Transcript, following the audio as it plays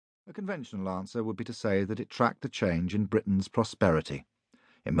A conventional answer would be to say that it tracked the change in Britain's prosperity,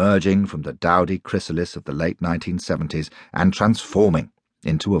 emerging from the dowdy chrysalis of the late 1970s and transforming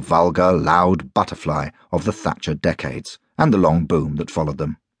into a vulgar, loud butterfly of the Thatcher decades and the long boom that followed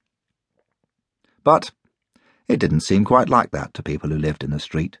them. But it didn't seem quite like that to people who lived in the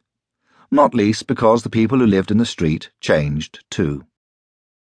street, not least because the people who lived in the street changed too.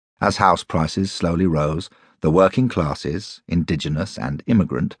 As house prices slowly rose, the working classes, indigenous and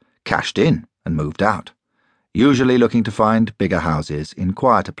immigrant, cashed in and moved out, usually looking to find bigger houses in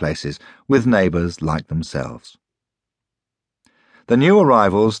quieter places with neighbours like themselves. The new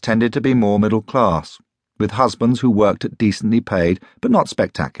arrivals tended to be more middle class, with husbands who worked at decently paid but not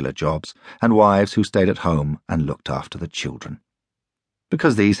spectacular jobs, and wives who stayed at home and looked after the children.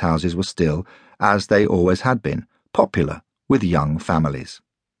 Because these houses were still, as they always had been, popular with young families.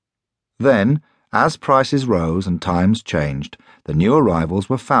 Then, as prices rose and times changed, the new arrivals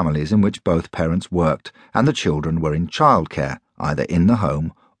were families in which both parents worked and the children were in childcare, either in the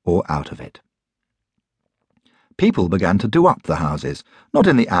home or out of it. People began to do up the houses, not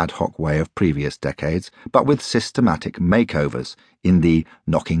in the ad hoc way of previous decades, but with systematic makeovers, in the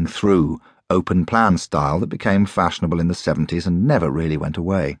knocking through, open plan style that became fashionable in the 70s and never really went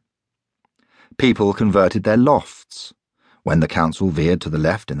away. People converted their lofts. When the council veered to the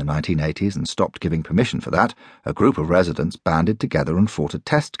left in the 1980s and stopped giving permission for that, a group of residents banded together and fought a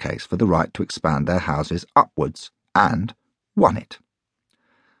test case for the right to expand their houses upwards, and won it.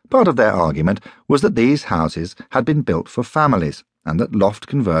 Part of their argument was that these houses had been built for families, and that loft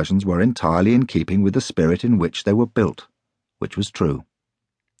conversions were entirely in keeping with the spirit in which they were built, which was true.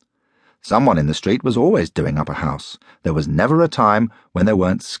 Someone in the street was always doing up a house. There was never a time when there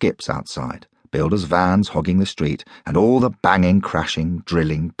weren't skips outside, builders' vans hogging the street, and all the banging, crashing,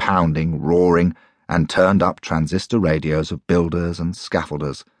 drilling, pounding, roaring, and turned-up transistor radios of builders and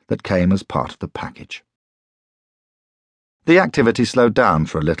scaffolders that came as part of the package. The activity slowed down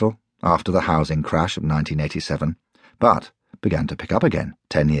for a little after the housing crash of 1987, but began to pick up again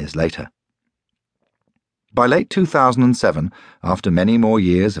 10 years later. By late 2007, after many more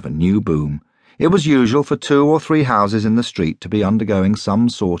years of a new boom, it was usual for 2 or 3 houses in the street to be undergoing some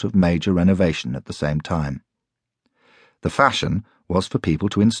sort of major renovation at the same time. The fashion was for people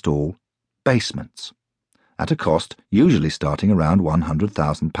to install basements, at a cost usually starting around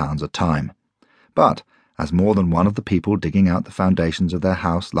 £100,000 a time. But, as more than one of the people digging out the foundations of their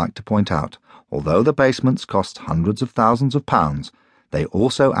house liked to point out, although the basements cost hundreds of thousands of pounds, they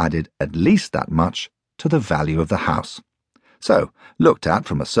also added at least that much to the value of the house. So, looked at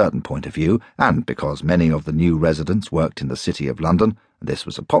from a certain point of view, and because many of the new residents worked in the City of London, this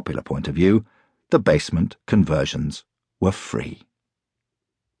was a popular point of view, the basement conversions were free.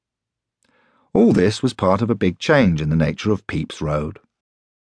 All this was part of a big change in the nature of Pepys Road.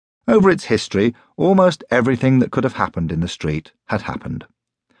 Over its history, almost everything that could have happened in the street had happened.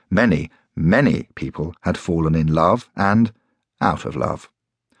 Many, many people had fallen in love and out of love.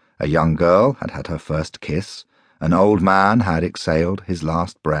 A young girl had had her first kiss. An old man had exhaled his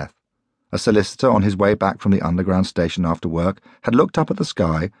last breath. A solicitor on his way back from the underground station after work had looked up at the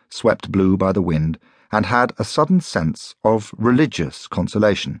sky, swept blue by the wind, and had a sudden sense of religious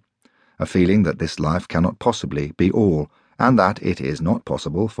consolation, a feeling that this life cannot possibly be all, and that it is not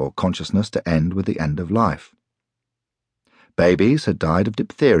possible for consciousness to end with the end of life. Babies had died of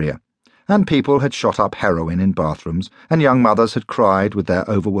diphtheria, and people had shot up heroin in bathrooms, and young mothers had cried with their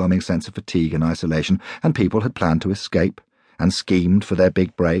overwhelming sense of fatigue and isolation, and people had planned to escape, and schemed for their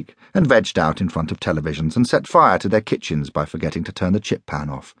big break, and vegged out in front of televisions, and set fire to their kitchens by forgetting to turn the chip pan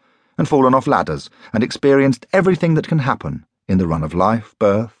off, and fallen off ladders, and experienced everything that can happen in the run of life,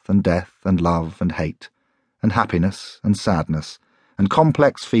 birth and death and love and hate, and happiness and sadness, and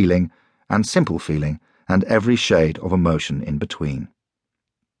complex feeling and simple feeling, and every shade of emotion in between.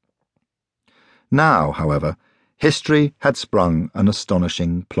 Now, however, history had sprung an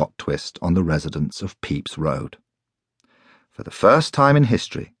astonishing plot twist on the residents of Pepys Road. For the first time in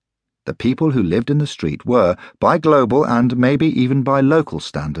history, the people who lived in the street were, by global and maybe even by local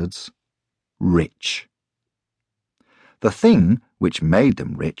standards, rich. The thing which made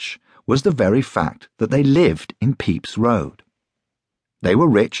them rich was the very fact that they lived in Pepys Road. They were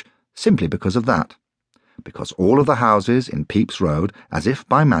rich simply because of that, because all of the houses in Pepys Road, as if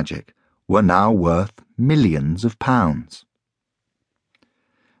by magic, were now worth millions of pounds.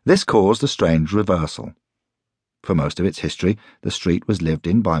 This caused a strange reversal. For most of its history, the street was lived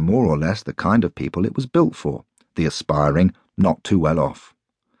in by more or less the kind of people it was built for, the aspiring, not too well off.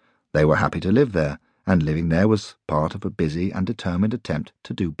 They were happy to live there, and living there was part of a busy and determined attempt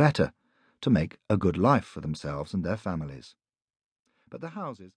to do better, to make a good life for themselves and their families. But the houses